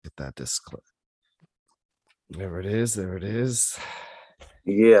that disclaimer. There it is. There it is.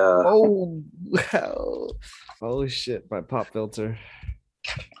 Yeah. Oh, wow. Oh shit! My pop filter.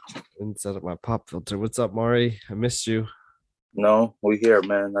 Didn't set up my pop filter. What's up, Mari? I missed you. No, we here,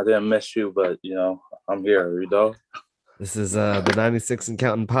 man. I didn't miss you, but I'm here, This is the 96 and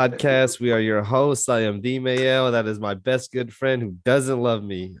Counting podcast. We are your hosts. I am the Mayo. That is my best good friend who doesn't love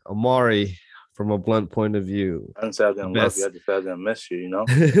me, Amari, from a blunt point of view. I didn't say I didn't love you. I just said I didn't miss you,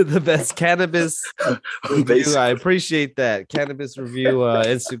 The best cannabis review. Basically. I appreciate that. Cannabis review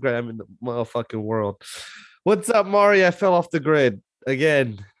Instagram in the motherfucking world. What's up, Mari? I fell off the grid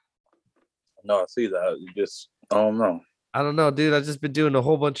again. No, I see that. I don't know. I don't know, dude. I've just been doing a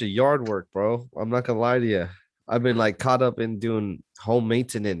whole bunch of yard work, bro. I'm not gonna lie to you. I've been like caught up in doing home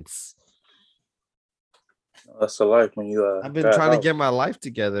maintenance. That's the life when you. I've been trying to get my life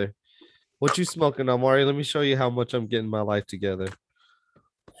together. What you smoking on, Mari? Let me show you how much I'm getting my life together.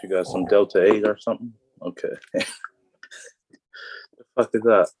 You got some Delta 8 or something? Okay. The fuck is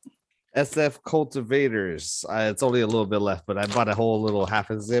that? SF Cultivators. It's only a little bit left, but I bought a whole little half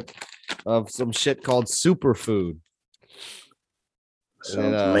a zip of some shit called superfood.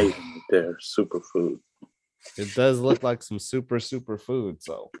 Sounds amazing there. Superfood. It does look like some super food,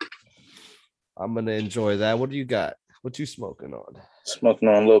 so I'm gonna enjoy that. What do you got? What you smoking on? Smoking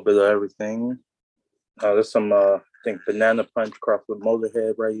on a little bit of everything. There's some I think banana punch crossed with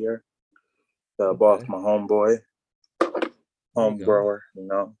Motorhead right here. Bought my homeboy, home grower.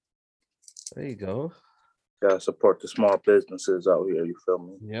 There you go. Gotta support the small businesses out here. You feel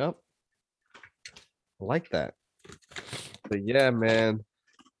me? Yep. I like that. But yeah, man.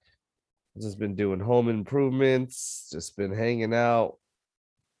 I've just been doing home improvements, just been hanging out.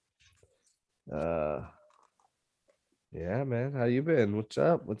 Yeah, man. How you been? What's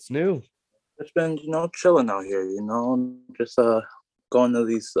up? What's new? It's been, chilling out here, just going to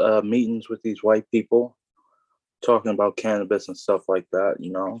these meetings with these white people, talking about cannabis and stuff like that,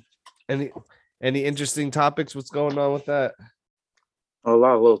 Any interesting topics? What's going on with that? A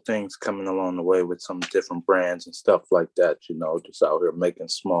lot of little things coming along the way with some different brands and stuff like that, just out here making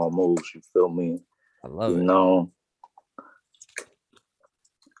small moves, you feel me? I love it.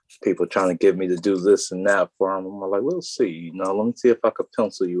 People trying to get me to do this and that for them. I'm like, we'll see, let me see if I could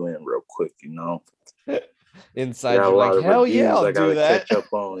pencil you in real quick, Inside you're like, hell yeah, I'll do that. Catch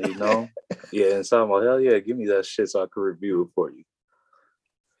up on, Yeah, inside I'm like, hell yeah, give me that shit so I can review it for you.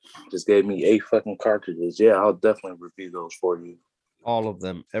 Just gave me 8 fucking cartridges. Yeah, I'll definitely review those for you. All of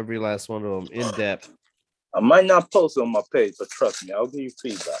them, every last one of them, in depth. I might not post it on my page, but trust me, I'll give you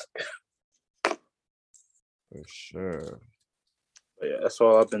feedback. For sure. But yeah, that's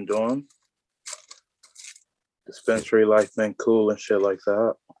all I've been doing. Dispensary life been cool and shit like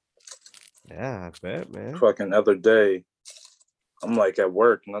that. Yeah, I bet, man. Fucking other day, I'm like at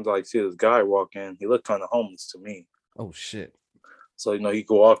work and I like see this guy walk in. He looked kind of homeless to me. Oh shit. So he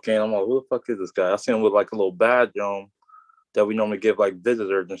could walk in. I'm like, who the fuck is this guy? I see him with like a little badge on that we normally give like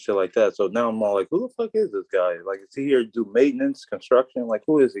visitors and shit like that. So now I'm all like, who the fuck is this guy? Like, is he here to do maintenance, construction? Like,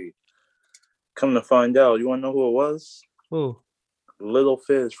 who is he? Come to find out, you want to know who it was? Who? Little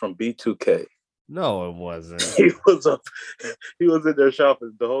Fizz from B2K. No, it wasn't. He was in there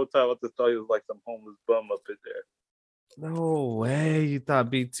shopping the whole time. I just thought he was like some homeless bum up in there. No way. You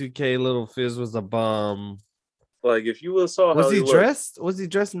thought B2K Little Fizz was a bum. Like, if you saw was how he dressed? Was he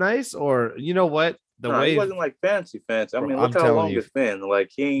dressed nice? Or you know what? He wasn't like fancy. I mean, look how long it's been.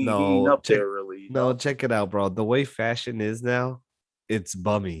 Like, he ain't up there really. Check it out, bro. The way fashion is now, it's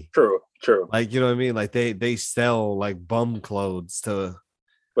bummy. True. Like, you know what I mean? Like they sell like bum clothes to.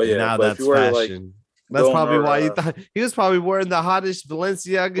 But yeah, now that's fashion. That's probably why you thought he was probably wearing the hottest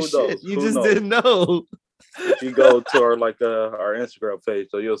Balenciaga shit. You just didn't know. If you go to our Instagram page,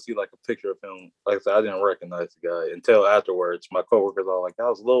 so you'll see like a picture of him. Like I said, I didn't recognize the guy until afterwards. My coworkers are like, "That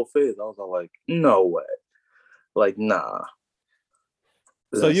was Lil Fizz." I was all like, "No way!" Like, nah.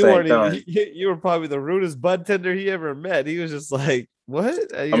 So you weren't. You were probably the rudest bud tender he ever met. He was just like, "What?"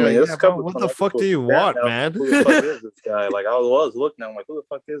 What the fuck do you want, man? Who the fuck is this guy? Like, I was looking at him like, "Who the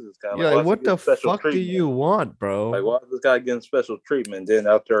fuck is this guy?" Like, what the fuck do you want, bro? Like, why is this guy getting special treatment? Then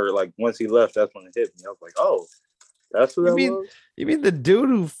after, like, once he left, that's when it hit me. I was like, "Oh, that's what that was." You mean the dude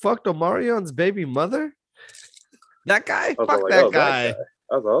who fucked Omarion's baby mother? That guy? Fuck like, that guy.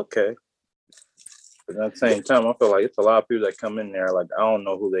 I was like, okay. But at the same time, I feel like it's a lot of people that come in there. Like, I don't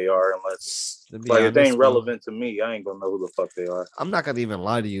know who they are unless, like, if they ain't relevant to me, I ain't gonna know who the fuck they are. I'm not gonna even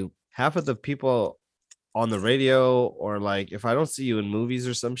lie to you. Half of the people on the radio, or like if I don't see you in movies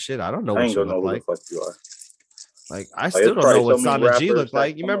or some shit, I don't know what you look like. Who the fuck you are. Like, I Like, still there's don't know probably what so many Sana G rappers looked that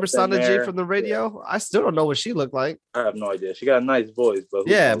like. You come remember up in Sana G there. from the Yeah, radio? I still don't know what she looked like. I have no idea. She got a nice voice, but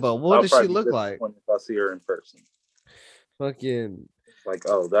who Yeah, knows? but what I'll does she probably be look like? disappointed if I see her in person. Fucking Like,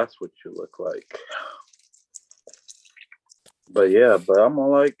 oh, that's what you look like. But yeah, but I'm all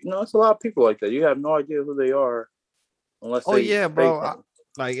like, it's a lot of people like that. You have no idea who they are unless oh they yeah, fake bro. them.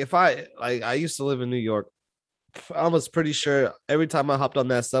 Like if I used to live in New York. I was pretty sure every time I hopped on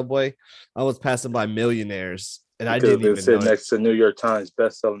that subway, I was passing by millionaires, and You I could have didn't been even know sitting it. next to New York Times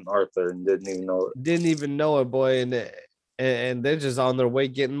best-selling author and didn't even know it. Didn't even know it, boy, and they're just on their way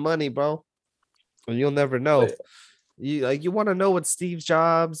getting money, bro. And you'll never know. But You want to know what Steve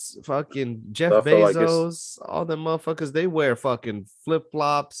Jobs, fucking Jeff I feel like it's Bezos, all them motherfuckers, they wear fucking flip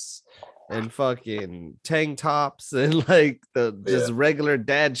flops and fucking tank tops and like the yeah. just regular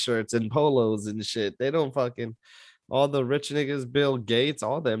dad shirts and polos and shit. They don't fucking all the rich niggas, Bill Gates,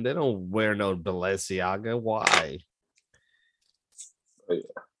 all them, they don't wear no Balenciaga. Why?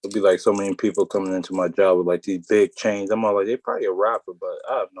 It'd be like so many people coming into my job with like these big chains. I'm all like, they're probably a rapper, but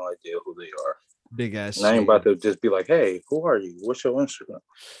I have no idea who they are. Big ass And I ain't about chain. to just be like, hey, who are you? What's your Instagram?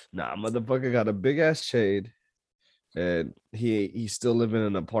 Nah, motherfucker got a big ass chain and he's still living in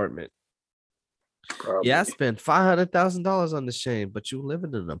an apartment. Probably. Yeah, I spent $500,000 on the chain, but you live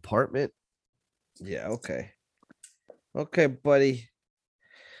in an apartment. Yeah, okay. Okay, buddy.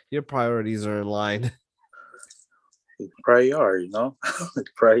 Your priorities are in line. Probably are,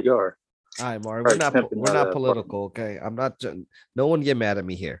 probably are. All right, Mark. Probably pimping We're out of not that political, okay? I'm not. No one get mad at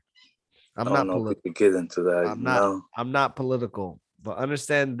me here. I I'm don't not know if we political. could get into that, I'm not political. But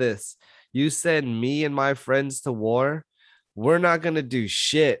understand this: you send me and my friends to war, we're not gonna do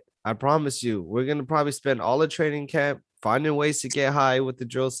shit. I promise you. We're gonna probably spend all the training camp finding ways to get high with the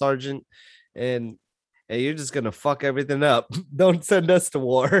drill sergeant, and you're just gonna fuck everything up. Don't send us to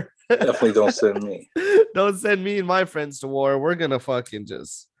war. Definitely don't send me. Don't send me and my friends to war. We're gonna fucking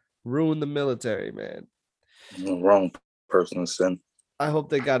just ruin the military, man. I'm the wrong person to send. I hope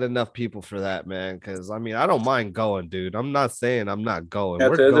they got enough people for that, man. Because I mean, I don't mind going, dude. I'm not saying I'm not going. At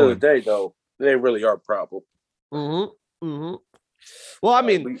We're the end of the going. day, though, they really are a problem. Well, I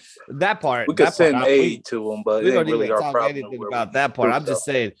mean, that part. We could That send part, aid to them, but we it ain't don't really even our talk problem. anything about that part. I'm just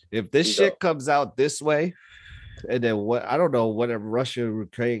saying, if this shit comes out this way, and then what? I don't know whatever Russia or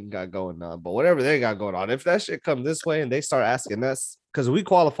Ukraine got going on, but whatever they got going on, if that shit comes this way and they start asking us, because we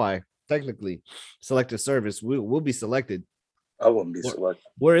qualify technically, selective service, we'll be selected. I wouldn't be selected.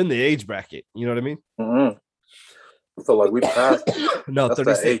 We're in the age bracket. You know what I mean? I feel like we passed. No, that's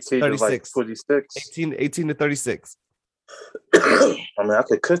 36. 36. Like 26. 18 to 36. I mean, I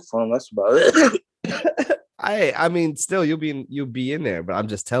could cook for them. That's about it. I mean, still, you'll be in there, but I'm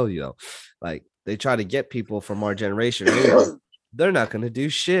just telling you though, like they try to get people from our generation. They're not gonna do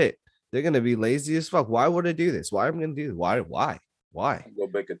shit. They're gonna be lazy as fuck. Why would I do this? Why am I gonna do this? Why? I'm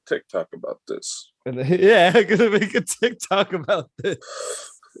gonna make a TikTok about this. And yeah, I'm gonna make a TikTok about this.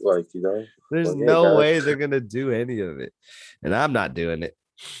 Like, there's no way they're gonna do any of it, and I'm not doing it.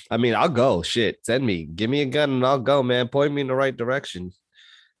 I mean, I'll go. Shit, send me, give me a gun, and I'll go, man. Point me in the right direction.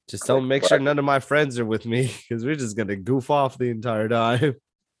 Just don't make sure none of my friends are with me, because we're just gonna goof off the entire time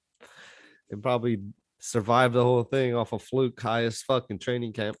and probably survive the whole thing off a fluke high as fucking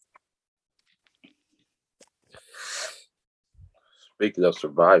training camp. Speaking of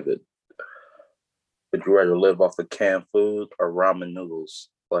survive it, would you rather live off of canned food or ramen noodles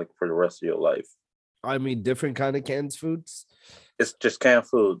like for the rest of your life? I mean, different kind of canned foods. It's just canned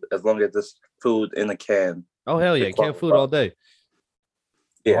food as long as it's food in a can. Oh hell yeah, canned food all day.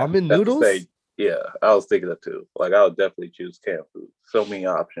 Yeah, ramen noodles. Yeah, I was thinking that too. Like, I would definitely choose canned food. So many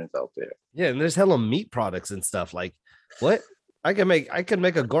options out there. Yeah, and there's hella meat products and stuff. Like, what? I can make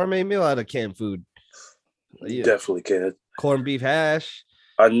a gourmet meal out of canned food. You definitely can. Corned beef hash.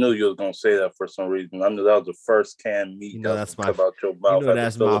 I knew you was gonna say that for some reason. I knew that was the first canned meat. That's my out your mouth.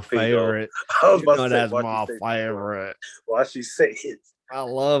 That's my favorite. That's my favorite. Why she say it? I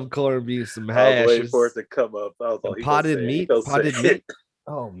love corned beef, some hash. I was waiting for it to come up. I was like, potted meat. Potted meat.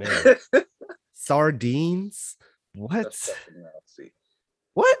 Oh man. Sardines. What?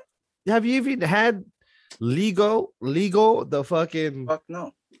 What? Have you even had legal the fucking fuck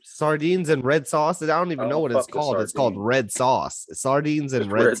no sardines and red sauce? I don't even know what it's called. It's called red sauce. Sardines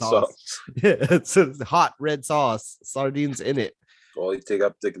and red sauce. Yeah, it's a hot red sauce. Sardines in it. All you think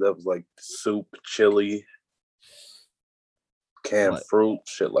I'm thinking of is like soup, chili, canned fruit,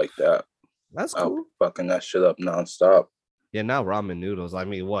 shit like that. That's cool. I'm fucking that shit up nonstop. Yeah, now ramen noodles. I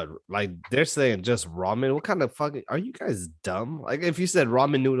mean, what? Like they're saying just ramen. What kind of fucking are you guys dumb? Like if you said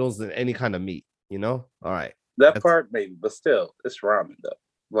ramen noodles and any kind of meat, All right. That's part maybe, but still, it's ramen though.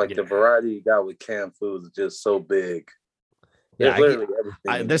 Like the variety you got with canned food is just so big. Yeah, There's literally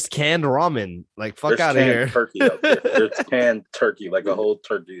everything. There's canned ramen. Like, fuck there's out of here. Turkey out there. There's canned turkey, like a whole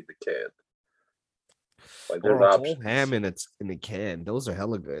turkey in the can. Like there's or a options. whole ham in a can. Those are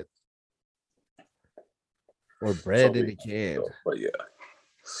hella good. Or bread in a can. But yeah,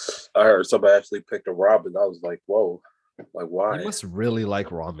 I heard somebody actually picked a ramen. I was like, whoa, like why? You must really like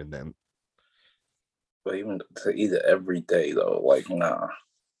ramen then. But even to eat it every day though, like nah.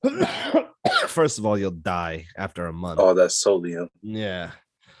 First of all, you'll die after a month. Oh, that's sodium. Yeah.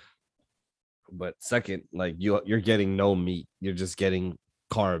 But second, like you're getting no meat. You're just getting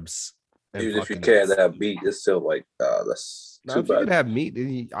carbs. Even if you can't have meat, it's still like that's now, too if you bad. could have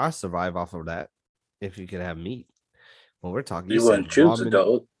meat, I'll survive off of that. If you could have meat. Well, we're talking. You wouldn't choose it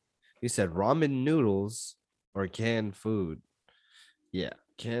though. You said ramen noodles or canned food. Yeah,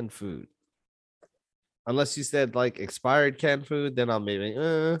 canned food. Unless you said like expired canned food, then I'll maybe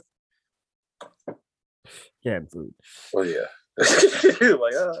canned food. Oh yeah.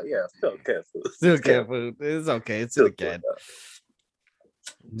 Like yeah, still canned food. Still canned food. It's okay. It's still in a can.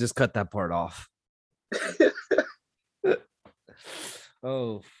 Just cut that part off.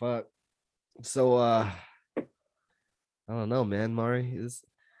 Oh fuck. So I don't know, man. Mari is.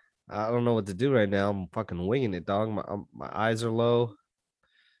 I don't know what to do right now. I'm fucking winging it, dog. My eyes are low.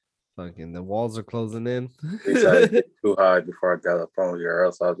 Fucking the walls are closing in. Too high before I got up on you, or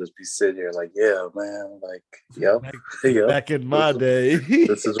else I'll just be sitting here like, yeah, man, like, yep. Back in my day.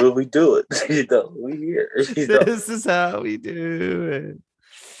 This is what we do it. We here. This is how we do it.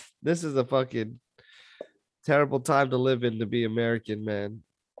 This is a fucking terrible time to live in to be American, man.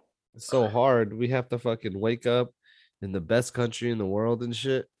 It's so hard. We have to fucking wake up in the best country in the world and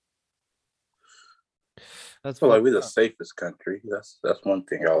shit. That's like we're the safest country. That's one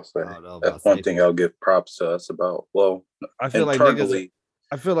thing I'll say. That's one thing I'll give props to us about. Well, I feel like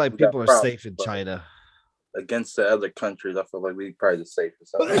people are safe in China. Against the other countries, I feel like we're probably the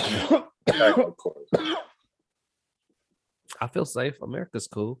safest. Of course. I feel safe. America's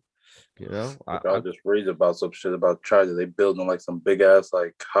cool. You know, I just read about some shit about China. They building like some big ass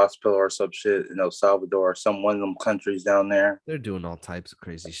like hospital or some shit in El Salvador or one of them countries down there. They're doing all types of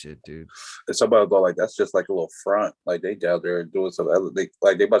crazy shit, dude. And somebody go like, that's just like a little front. Like they down there doing some other. They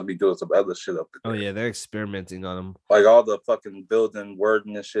must be doing some other shit up there. Oh yeah, they're experimenting on them. Like all the fucking building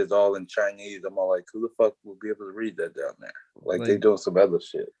wording and shit is all in Chinese. I'm all like, who the fuck will be able to read that down there? Like they doing some other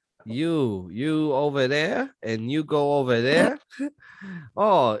shit. You over there and you go over there.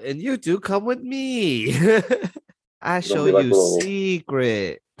 Oh, and you two come with me. I show you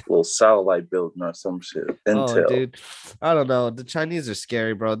secret. Little satellite building or some shit. Intel. Oh, dude. I don't know. The Chinese are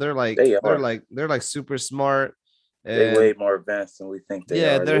scary, bro. They're like super smart. They're way more advanced than we think they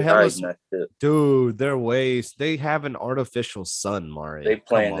are. Yeah, they're hella dude. They have an artificial sun, Mari. They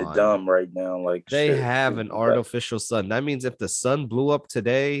playing the dumb right now. Like they have an artificial sun. That means if the sun blew up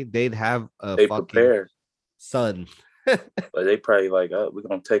today, they'd have a fucking prepared sun. But they probably like, we're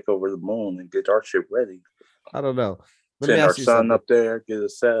gonna take over the moon and get our shit ready. I don't know. Send our sun up there, get a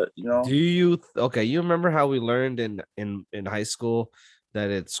set. You know? Do you You remember how we learned in high school that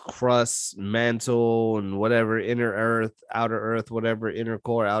it's crust, mantle, and whatever, inner earth, outer earth, whatever, inner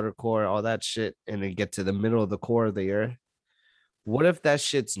core, outer core, all that shit, and then get to the middle of the core of the earth? What if that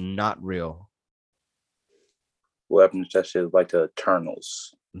shit's not real? What happens if that shit is like the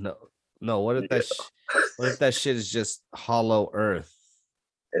Eternals? No. What if that shit is just hollow earth?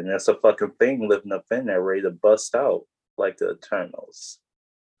 And that's a fucking thing living up in there, ready to bust out like the Eternals.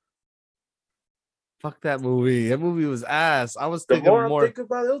 Fuck that movie. That movie was ass. I was thinking more. Thinking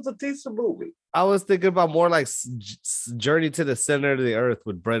about it was a decent movie. I was thinking about more like Journey to the Center of the Earth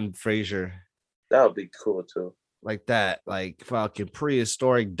with Brendan Fraser. That would be cool too. Like that, like fucking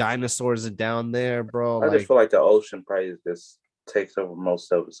prehistoric dinosaurs are down there, bro. I just feel like the ocean probably just takes over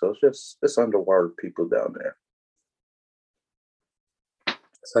most of it. So it's underwater people down there.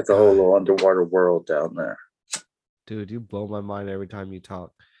 It's like a whole little underwater world down there. Dude, you blow my mind every time you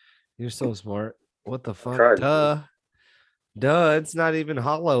talk. You're so smart. What the fuck? Duh, it's not even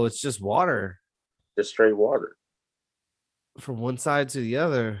hollow. It's just water. Just straight water. From one side to the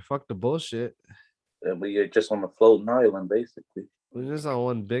other. Fuck the bullshit. And we are just on a floating island, basically. We're just on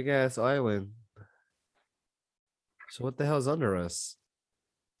one big ass island. So what the hell's under us?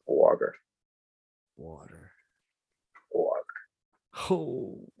 Water.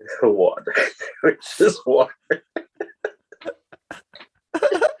 Oh. Water. It's just water.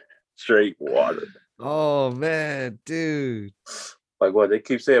 Straight water. Oh man, dude. Like what they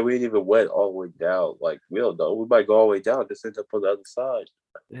keep saying, we ain't even wet all the way down. Like we don't know. We might go all the way down, just end up on the other side.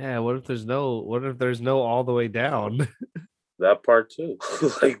 Yeah, what if there's no all the way down? That part too.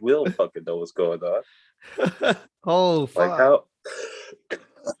 Like we don't fucking know what's going on. Oh fuck! Like how?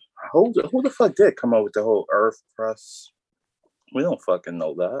 Who the fuck did come up with the whole Earth crust? We don't fucking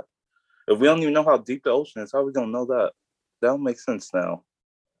know that. If we don't even know how deep the ocean is, how we gonna know that? That don't make sense now.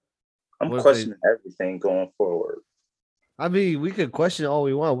 I'm questioning everything going forward. I mean, we could question all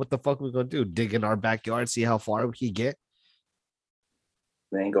we want. What the fuck we gonna do? Dig in our backyard, see how far we can get?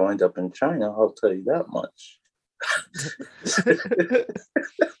 They ain't gonna end up in China. I'll tell you that much.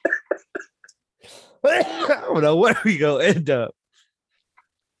 I don't know where we gonna end up.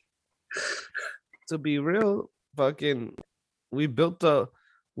 To be real, fucking, we built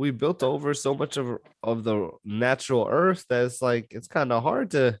over so much of the natural earth that it's like it's kind of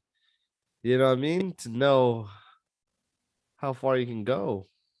hard to, you know what I mean, to know how far you can go.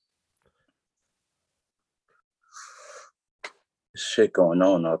 Shit going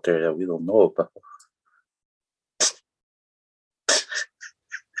on out there that we don't know about.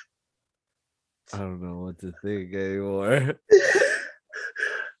 I don't know what to think anymore.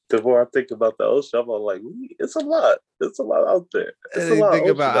 The more I think about the ocean, I'm all like, it's a lot. It's a lot out there. It's And a lot think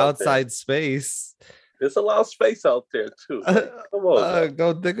of about outside there. space. There's a lot of space out there too. Like, come on,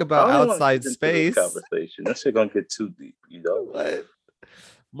 don't think about outside space. This conversation. That shit gonna get too deep, you know. What?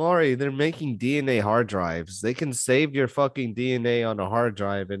 Maury, they're making DNA hard drives. They can save your fucking DNA on a hard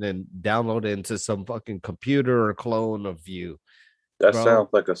drive and then download it into some fucking computer or clone of you. That sounds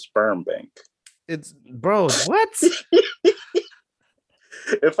like a sperm bank. It's bro, what?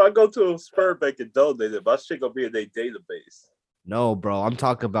 If I go to a sperm bank and donate it, my shit gonna be in their database. No, bro. I'm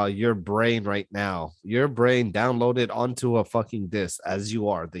talking about your brain right now. Your brain downloaded onto a fucking disc as you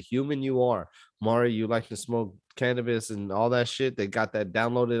are, the human you are. Mari, you like to smoke cannabis and all that shit. They got that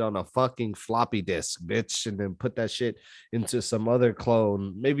downloaded on a fucking floppy disk, bitch, and then put that shit into some other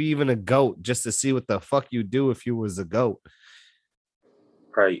clone, maybe even a goat, just to see what the fuck you do if you was a goat.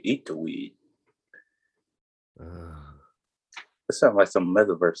 Probably eat the weed. It sounds like some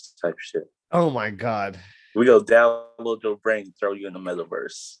metaverse type shit. Oh my god. We go download your brain, throw you in the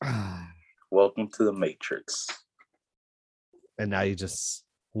metaverse. Welcome to the Matrix. And now you just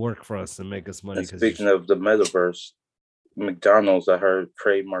work for us and make us money. And speaking of the metaverse, McDonald's, I heard,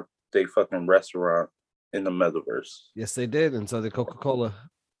 trademarked their fucking restaurant in the metaverse. Yes, they did. And so did Coca-Cola.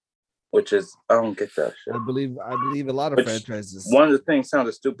 Which is, I don't get that shit. I believe a lot of franchises. One of the things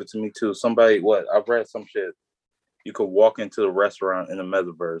sounded stupid to me too. I've read some shit. You could walk into the restaurant in the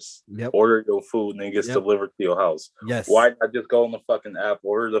metaverse, order your food, and then it gets delivered to your house. Yes. Why not just go on the fucking app,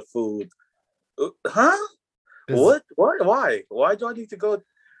 order the food? Huh? What? Why? Why do I need to go?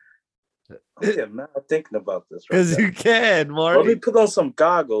 I'm getting mad thinking about this. Because you can, Marty. Let me put on some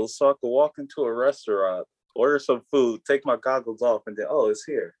goggles so I can walk into a restaurant, order some food, take my goggles off, and then, it's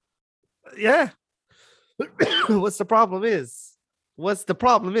here. Yeah. What's the problem is?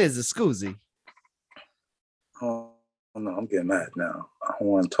 Scoozy. Oh no, I'm getting mad now. I don't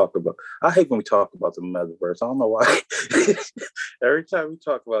want to talk about. I hate when we talk about the metaverse. I don't know why. Every time we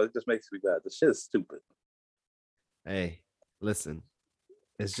talk about it, it just makes me mad. The shit is stupid. Hey, listen.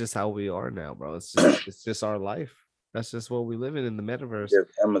 It's just how we are now, bro. It's just our life. That's just what we live in the metaverse. Give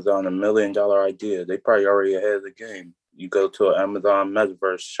Amazon $1 million idea. They probably already ahead of the game. You go to an Amazon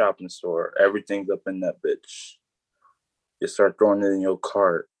metaverse shopping store, everything's up in that bitch. You start throwing it in your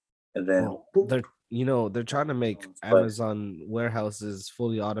cart, and then they're trying to make Amazon warehouses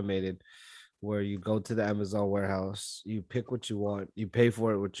fully automated, where you go to the Amazon warehouse, you pick what you want, you pay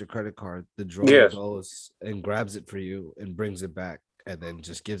for it with your credit card. The drone goes and grabs it for you and brings it back, and then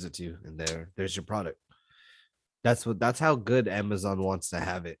just gives it to you, and there's your product. That's how good Amazon wants to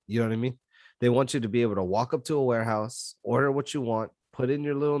have it. You know what I mean? They want you to be able to walk up to a warehouse, order what you want, put in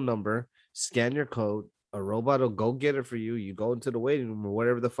your little number, scan your code. A robot will go get it for you. You go into the waiting room or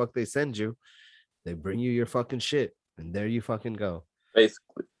whatever the fuck they send you. They bring you your fucking shit, and there you fucking go.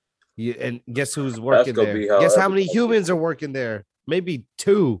 Basically. And guess who's working there? Guess how many humans are working there? Maybe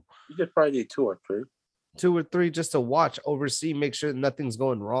 2. You could probably need 2 or 3. 2 or 3 just to watch, oversee, make sure nothing's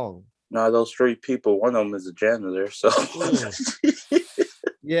going wrong. No, those 3 people, one of them is a janitor, so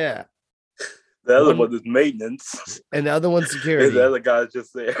yeah. The other one is maintenance, and the other one's security. And the other guy's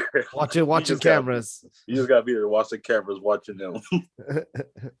just there watching cameras. You just gotta be there watching cameras, watching them.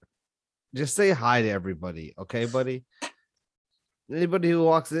 Just say hi to everybody, okay, buddy? Anybody who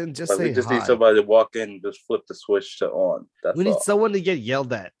walks in, just say hi. We just need somebody to walk in and just flip the switch to on. We need someone to get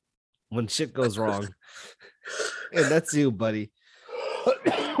yelled at when shit goes wrong. And that's you, buddy.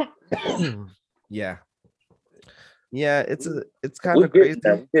 Yeah. Yeah, it's kind of crazy.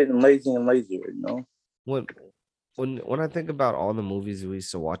 We're getting lazy and lazier, you know. When I think about all the movies we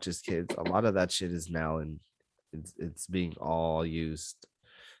used to watch as kids, a lot of that shit is now in It's being all used.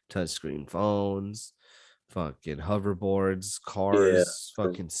 Touchscreen phones, fucking hoverboards, Yeah, cars,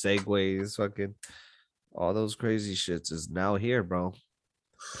 fucking segways, fucking all those crazy shits is now here, bro.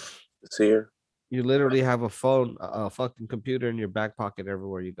 it's here. You literally have a phone, a fucking computer in your back pocket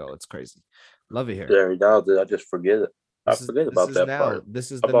everywhere you go. It's crazy. Love it here. There, now I just forget it. I forget This about is that now. part.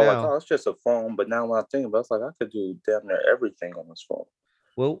 This is the About like, now. oh, it's just a phone. But now when I think about it, it's like I could do damn near everything on this phone.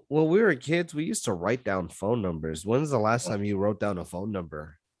 Well, when we were kids, we used to write down phone numbers. When's the last time you wrote down a phone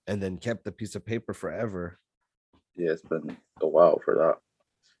number and then kept the piece of paper forever? Yeah, it's been a while for that.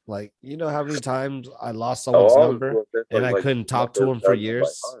 Like, you know how many times I lost Oh, someone's I always number wrote that, and I like couldn't talk to numbers him for I know by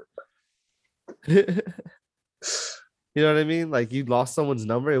years? heart. You know what I mean? Like you lost someone's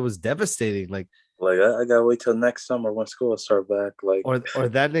number, it was devastating. Like, Like I gotta wait till next summer when school start back. Like, or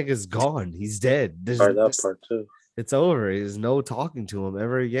that nigga's gone. He's dead. or that part too. It's over. There's no talking to him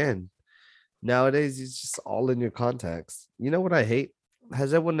ever again. Nowadays, he's just all in your contacts. You know what I hate?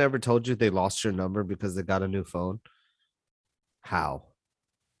 Has anyone ever told you they lost your number because they got a new phone? How?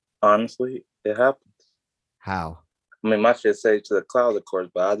 Honestly, it happens. How? I mean, my shit saved to the cloud, of course,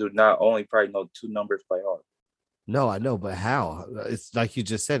 but I do not only probably know 2 numbers by heart. No, I know, but how? It's like you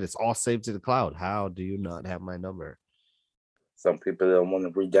just said, it's all saved to the cloud. How do you not have my number? Some people don't want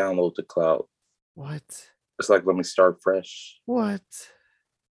to re-download the cloud. What? It's like, let me start fresh. What?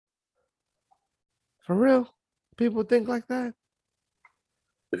 For real? People think like that?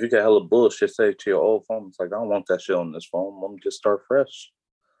 If you got hella bullshit saved to your old phone, it's like, I don't want that shit on this phone. Let me just start fresh.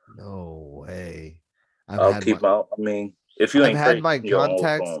 No way. I'll keep my, I mean, if you I've ain't had crazy, my your old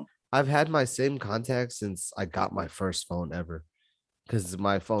contacts. phone. I've had my same contacts since I got my first phone ever. Because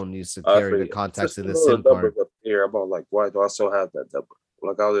my phone used to I carry the forget. contacts Just of the know SIM the numbers card. up here. I'm all like, why do I still have that number?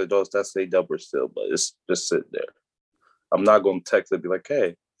 Like all of those that say number still, but it's just sitting there. I'm not gonna text and be like,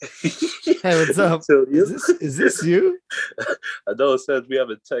 hey. Hey, what's up? Is this you? I know it says we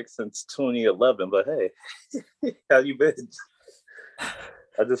haven't text since 2011, but hey, how you been?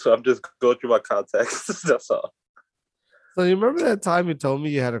 I'm just going through my contacts. That's all. So you remember that time you told me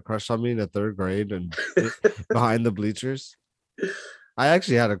you had a crush on me in the 3rd grade and behind the bleachers? I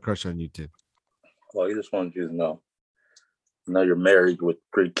actually had a crush on you too. Well, you just wanted you to know. I know you're married with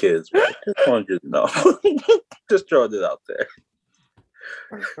 3 kids, but just wanted you to know. Just throwing it out there.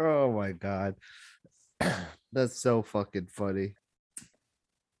 Oh my god. That's so fucking funny.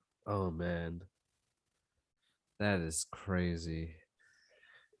 Oh man. That is crazy.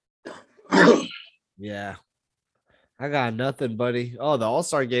 Yeah. I got nothing, buddy. Oh, the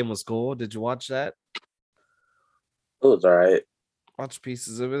All-Star game was cool. Did you watch that? It was all right. Watch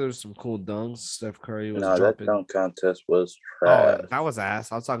pieces of it. There's some cool dunks. Steph Curry was No, that dropping. dunk contest was Oh, trash. that was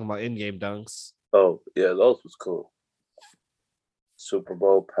ass. I was talking about in-game dunks. Oh, yeah, those was cool. Super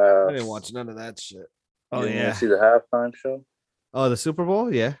Bowl pass. I didn't watch none of that shit. Oh, You didn't yeah. even see the halftime show? Oh, the Super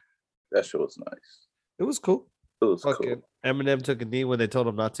Bowl? Yeah. That shit was nice. It was cool. It was fucking cool. Eminem took a knee when they told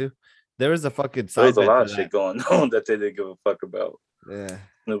him not to. There was a fucking There was side a bet lot for of that. shit going on that they didn't give a fuck about. Yeah.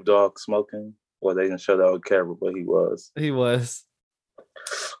 Snoop Dogg smoking. Well, they didn't show that on camera, but he was. He was.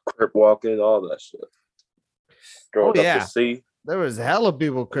 Crip walking, all that shit. Throwing up the C. There was hella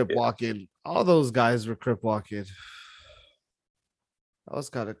people crip walking. All those guys were crip walking. That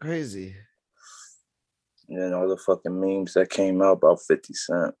was kind of crazy. And all the fucking memes that came out about 50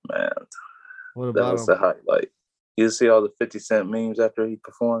 Cent, man. What about that was the highlight. You see all the 50 Cent memes after he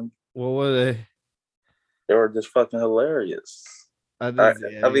performed? What were they? They were just fucking hilarious. I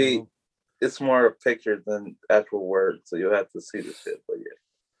mean, it's more a picture than actual words, so you'll have to see the shit. But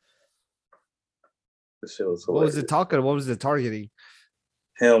yeah, the shit was hilarious. What was it talking? What was it targeting?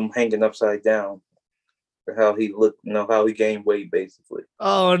 Him hanging upside down, or how he looked, how he gained weight, basically.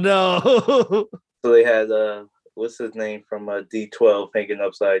 Oh no! So they had what's his name from D12 hanging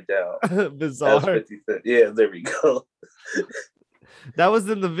upside down. Bizarre. Yeah, there we go. That was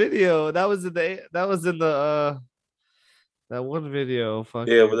in the video. That was in the that one video.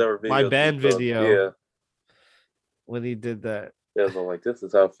 Yeah, whatever video. My band video. Yeah. When he did that. Yeah, I was like, this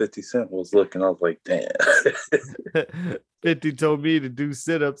is how 50 Cent was looking. I was like, damn. 50 told me to do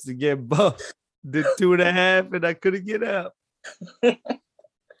sit-ups to get buff. Did 2.5 and I couldn't get up.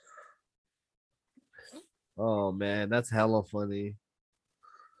 Oh man, that's hella funny.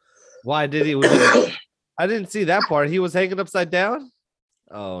 Why did he? I didn't see that part. He was hanging upside down.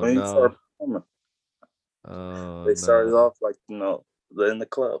 Oh no! They started off like in the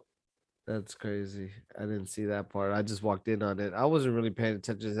club. That's crazy. I didn't see that part. I just walked in on it. I wasn't really paying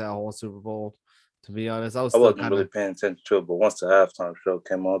attention to that whole Super Bowl. To be honest, I wasn't really paying attention to it. But once the halftime show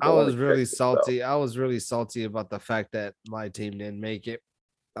came on, I was really salty. I was really salty about the fact that my team didn't make it.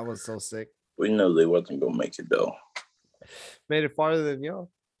 I was so sick. We knew they wasn't gonna make it though. Made it farther than y'all.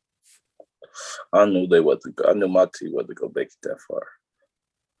 I knew they wasn't. I knew my team wasn't gonna make it that far.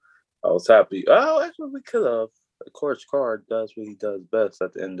 I was happy. Oh, actually, we could have. Of course, Card does what he does best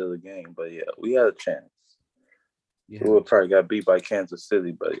at the end of the game. But yeah, we had a chance. We would probably got beat by Kansas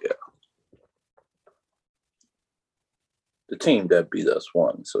City, but yeah. The team that beat us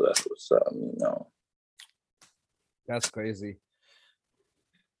won, so that's what's up, you know. That's crazy.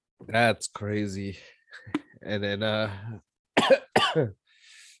 That's crazy. And then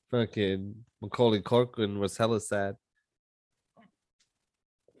fucking Macaulay Culkin was hella sad.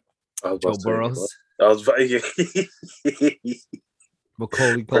 Joe Burrows. I was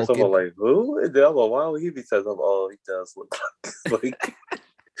Macaulay First of all, Culkin. like, who? And then I'm like, why would he be saying, oh, he does look like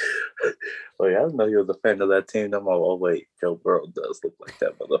like, I didn't know he was a fan of that team. I'm like, oh wait, Joe Burrow does look like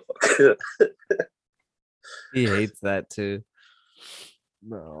that motherfucker. He hates that too.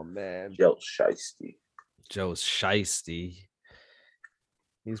 Oh man. Joe Shiesty. Joe's shiesty.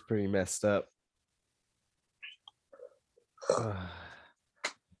 He's pretty messed up.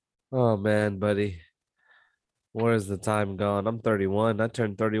 Oh man, buddy. Where's the time gone? I'm 31. I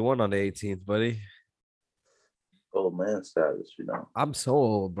turned 31 on the 18th, buddy. Old man status, you know. I'm so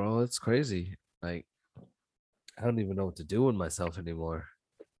old, bro. It's crazy. Like, I don't even know what to do with myself anymore.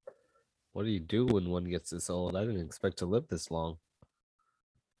 What do you do when one gets this old? I didn't expect to live this long.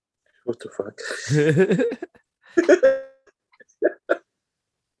 What the fuck?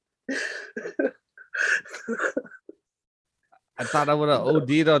 I thought I would have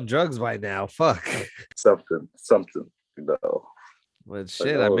OD'd on drugs by now. Fuck. Something, you know. But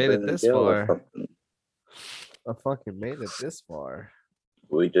shit, I made it this far. Something. I fucking made it this far.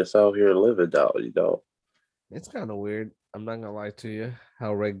 We just out here living out, you know. It's kind of weird. I'm not gonna lie to you.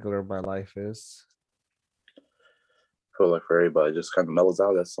 How regular my life is. I feel like for everybody, just kind of mellows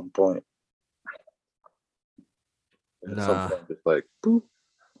out at some point. At some point, it's like, boop.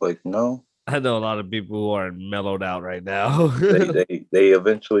 Like, no. I know a lot of people who are mellowed out right now. they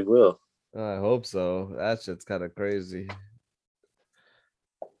eventually will. I hope so. That shit's kind of crazy.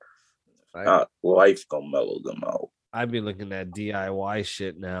 Life gonna mellow them out. I'd be looking at DIY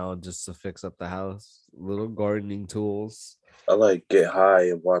shit now just to fix up the house. Little gardening tools. I like get high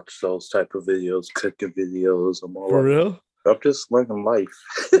and watch those type of videos, cooking videos. For real? I'm just learning life.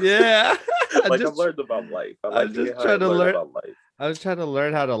 Yeah. I'm learning about life. I'm just trying to learn about life. I was trying to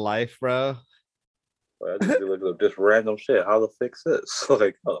learn how to life, bro. I just be looking up just random shit. How to fix this?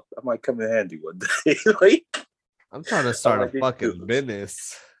 Like, oh, that might come in handy one day. Like, I'm trying to start a fucking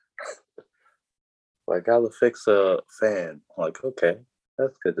business. Like how to fix a fan. I'm like, okay,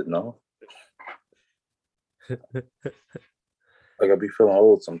 that's good to know. Like I be feeling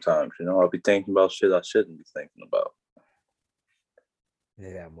old sometimes, you know. I'll be thinking about shit I shouldn't be thinking about.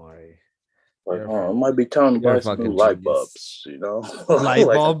 Yeah, Maury. Like, I might be time to buy some new light bulbs, you know? Light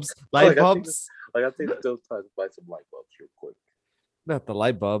bulbs? Light bulbs? I think it's still time to buy some light bulbs real quick. Not the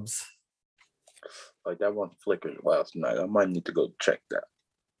light bulbs. Like that one flickered last night. I might need to go check that.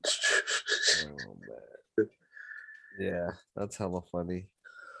 Oh, man. Yeah, that's hella funny.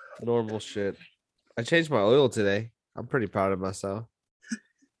 Normal shit. I changed my oil today. I'm pretty proud of myself.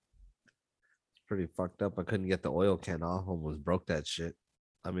 It's pretty fucked up. I couldn't get the oil can off. Almost broke that shit.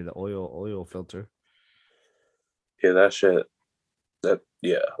 I mean the oil filter. Yeah, that shit.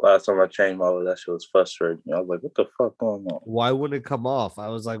 Last time I changed my oil, that shit was frustrating. I was like, what the fuck going on? Why wouldn't it come off? I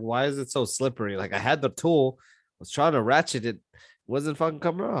was like, why is it so slippery? Like I had the tool, was trying to ratchet it, wasn't fucking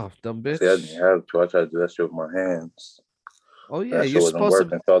coming off, dumb bitch. See, I didn't have to. I tried to do that shit with my hands. Oh yeah, you're supposed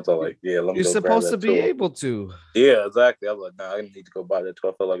to. So I was like, yeah, let me. You're supposed to be able to. Yeah, exactly. I was like, nah, I need to go buy that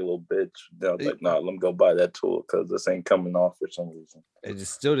tool. I felt like a little bitch. Then I was like, nah, let me go buy that tool because this ain't coming off for some reason. It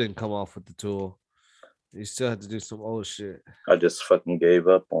just still didn't come off with the tool. You still had to do some old shit. I just fucking gave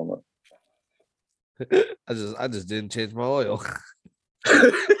up on it. I just didn't change my oil.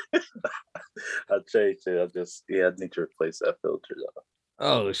 I changed it. I need to replace that filter though.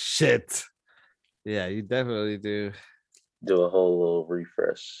 Oh shit. Yeah, you definitely do. Do a whole little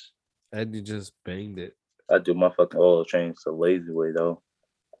refresh. And you just banged it. I do my fucking oil change the lazy way though.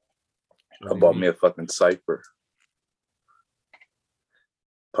 I bought me a fucking Cypher.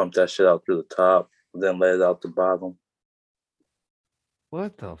 Pump that shit out through the top, then let it out the bottom.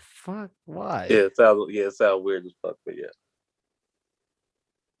 What the fuck? Why? Yeah, it sounds weird as fuck, but yeah.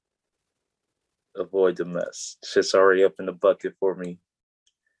 Avoid the mess. Shit's already up in the bucket for me.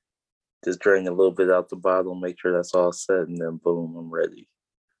 Just drain a little bit out the bottom, make sure that's all set, and then boom, I'm ready.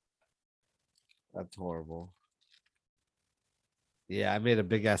 That's horrible. Yeah, I made a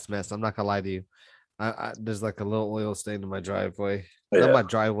big ass mess. I'm not gonna lie to you. There's like a little oil stain in my driveway. Yeah. Not my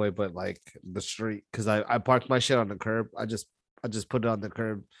driveway, but like the street. Cause I parked my shit on the curb. I just put it on the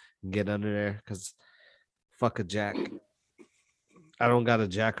curb and get under there. Cause fuck a jack. I don't got a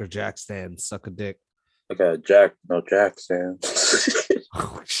jack or jack stand. Suck a dick. I got a jack, no jack stand.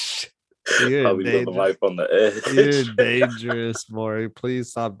 Oh shit. You're I'll be living life on the edge. You're dangerous, Maury. Please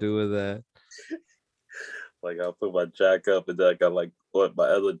stop doing that. Like I'll put my jack up, and then I got like what my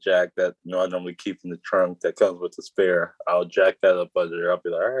other jack that I normally keep in the trunk that comes with the spare. I'll jack that up under there. I'll be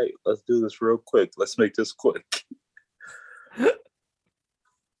like, all right, let's do this real quick. Let's make this quick.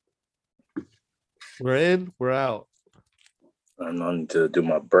 We're in, we're out. I need to do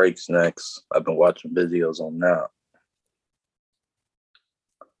my brakes next. I've been watching videos on that.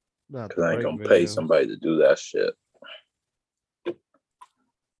 Because I ain't gonna pay somebody to do that shit.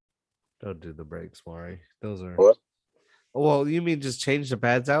 Don't do the brakes, Maury. Those are what? Well, you mean just change the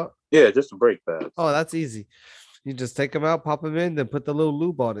pads out? Yeah, just the brake pads. Oh, that's easy. You just take them out, pop them in, then put the little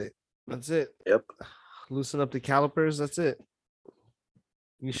lube on it. That's it. Yep. Loosen up the calipers. That's it.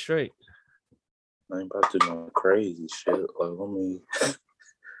 You straight. I ain't about to do no crazy shit. Like, let me.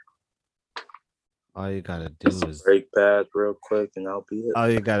 All you gotta do is brake pads real quick, and I'll be it. All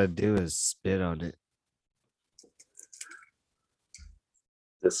you gotta do is spit on it.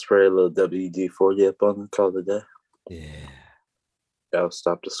 Just spray a little WD-40 up on the call of the day. Yeah. That'll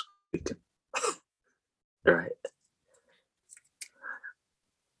stop the squeaking. All right.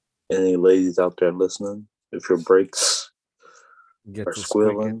 Any ladies out there listening? If your brakes are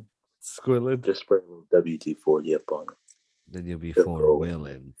squealing, just spray a little WD-40 up on it. Then you'll be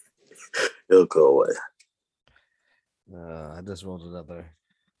four-wheeling. It'll go away. I just rolled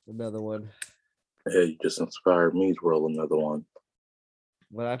another one. Yeah, you just inspired me to roll another one.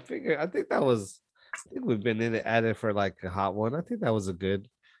 But I think we've been at it for like a hot one. I think that was a good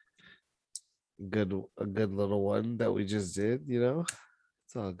little one that we just did,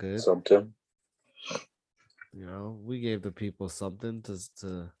 It's all good. Something. We gave the people something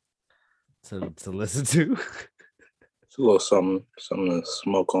to listen to. It's a little something to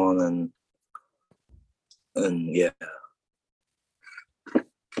smoke on and yeah.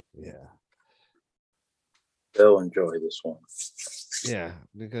 Yeah. They'll enjoy this one. Yeah,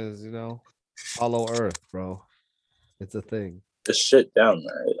 because Hollow Earth, bro. It's a thing. There's shit down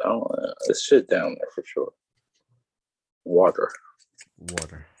there. There's shit down there for sure. Water.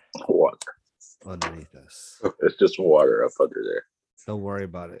 Underneath us. It's just water up under there. Don't worry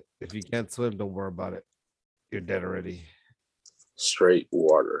about it. If you can't swim, don't worry about it. You're dead already. Straight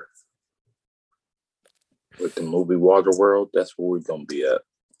water. With the movie Waterworld, that's where we're gonna be at.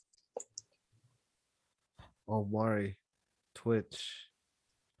 Oh, Maury, Twitch.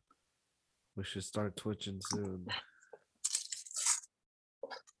 We should start twitching soon.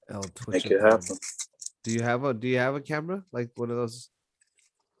 Make it happen. Do you have a camera, like one of those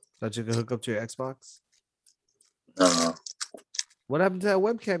that you can hook up to your Xbox? What happened to that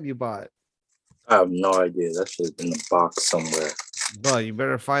webcam you bought? I have no idea. That shit's in the box somewhere. Bro, you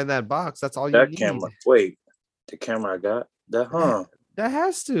better find that box. That's all you need. That camera. Wait, the camera I got? That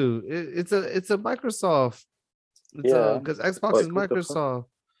has to. It's a Microsoft. Because Xbox is Microsoft.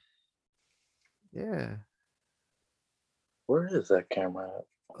 Yeah. Where is that camera at?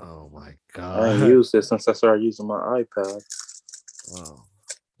 Oh my god. I ain't used it since I started using my iPad. Oh.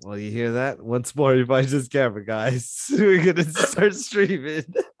 Well, you hear that? Once more, you buy this camera, guys. We're gonna start streaming.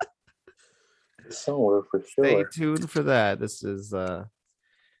 Somewhere for sure. Stay tuned for that. This is the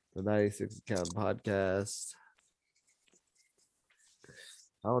 96 Account Podcast.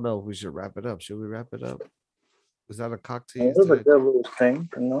 I don't know if we should wrap it up. Should we wrap it up? Is that a cocktail? It was a good little thing,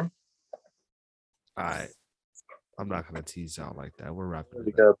 All right. I'm not gonna tease out like that. We're wrapping.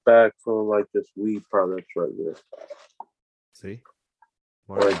 We got a bag full of like this weed products right there. See,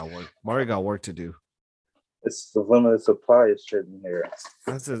 Maury got work to do. It's the limited supply of shit in here.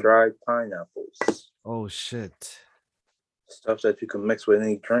 That's dried pineapples. Oh shit! Stuff that you can mix with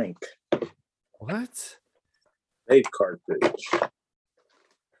any drink. What? Vape cartridge.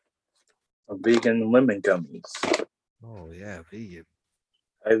 A vegan lemon gummies. Oh yeah, vegan.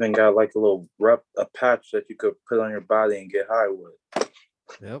 I even got like a patch that you could put on your body and get high with.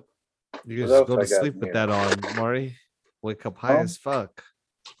 Yep. You can just go to sleep with that on, Maury. Wake up high as fuck.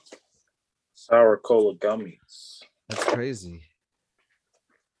 Sour cola gummies. That's crazy.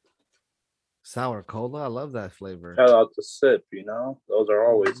 Sour cola, I love that flavor. Shout out to Sip, those are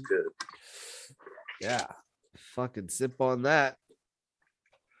always good. Yeah. Fucking sip on that.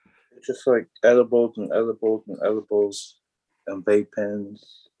 It's just like edibles and vape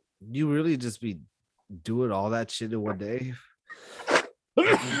pens. You really just be doing all that shit in one day?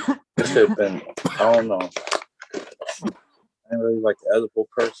 It's shit been, I don't know. I ain't really like an edible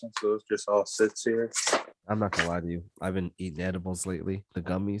person, so it's just all sits here. I'm not gonna lie to you. I've been eating edibles lately, the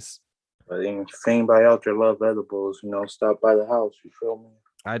gummies. But if anybody out there love edibles, stop by the house. You feel me?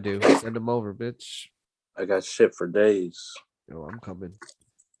 I do. Send them over, bitch. I got shit for days. Yo, I'm coming.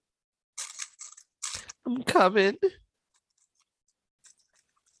 I'm coming.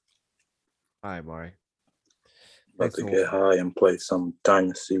 All right, Mari. About to get high and play some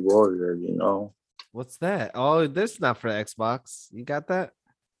Dynasty Warrior, What's that? Oh, this not for Xbox. You got that?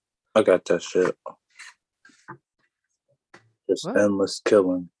 I got that shit. Just endless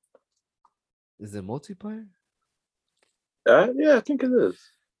killing. Is it multiplayer? Yeah, I think it is.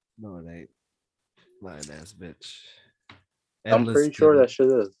 No, it ain't. Lying ass bitch. I'm pretty sure that shit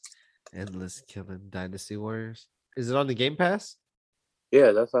is. Endless killing Dynasty Warriors. Is it on the Game Pass?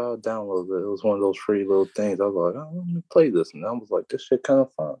 Yeah, that's how I downloaded it. It was one of those free little things. I was like, let me play this. And I was like, this shit kind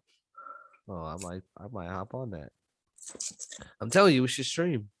of fun. Oh, I might hop on that. I'm telling you, we should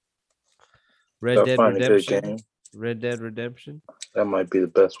stream. Red Dead Redemption. Red Dead Redemption. That might be the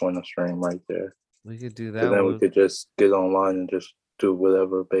best one to stream right there. We could do that. And then we could just get online and just do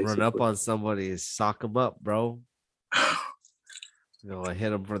whatever, basically. Run up on somebody and sock them up, bro. Go hit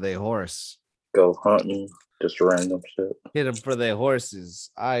them for their horse. Go hunting, just random shit. Hit them for their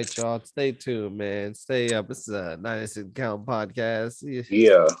horses. All right, y'all. Stay tuned, man. Stay up. It's a 96 Count podcast.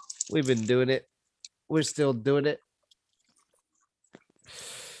 Yeah. We've been doing it. We're still doing it.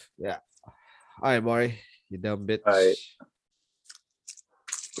 Yeah. All right, Mari. You dumb bitch. All right.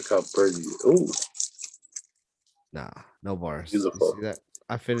 Look how pretty. Ooh. Nah, no bars. Beautiful. See that?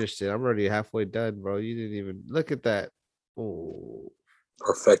 I finished it. I'm already halfway done, bro. You didn't even look at that. Oh.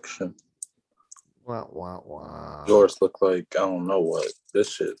 Perfection. Wow, wow, wow. Yours look like, I don't know what.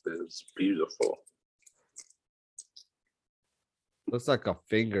 This shit is beautiful. Looks like a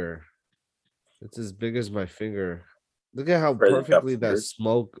finger. It's as big as my finger. Look at how perfectly that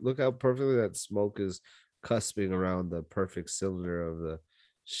smoke. Look how perfectly that smoke is cusping around the perfect cylinder of the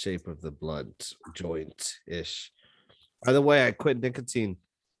shape of the blunt joint ish. By the way, I quit nicotine.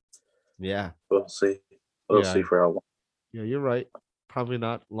 Yeah. We'll see. We'll see for how long. Yeah, you're right. Probably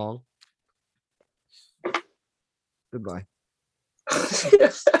not long. Goodbye.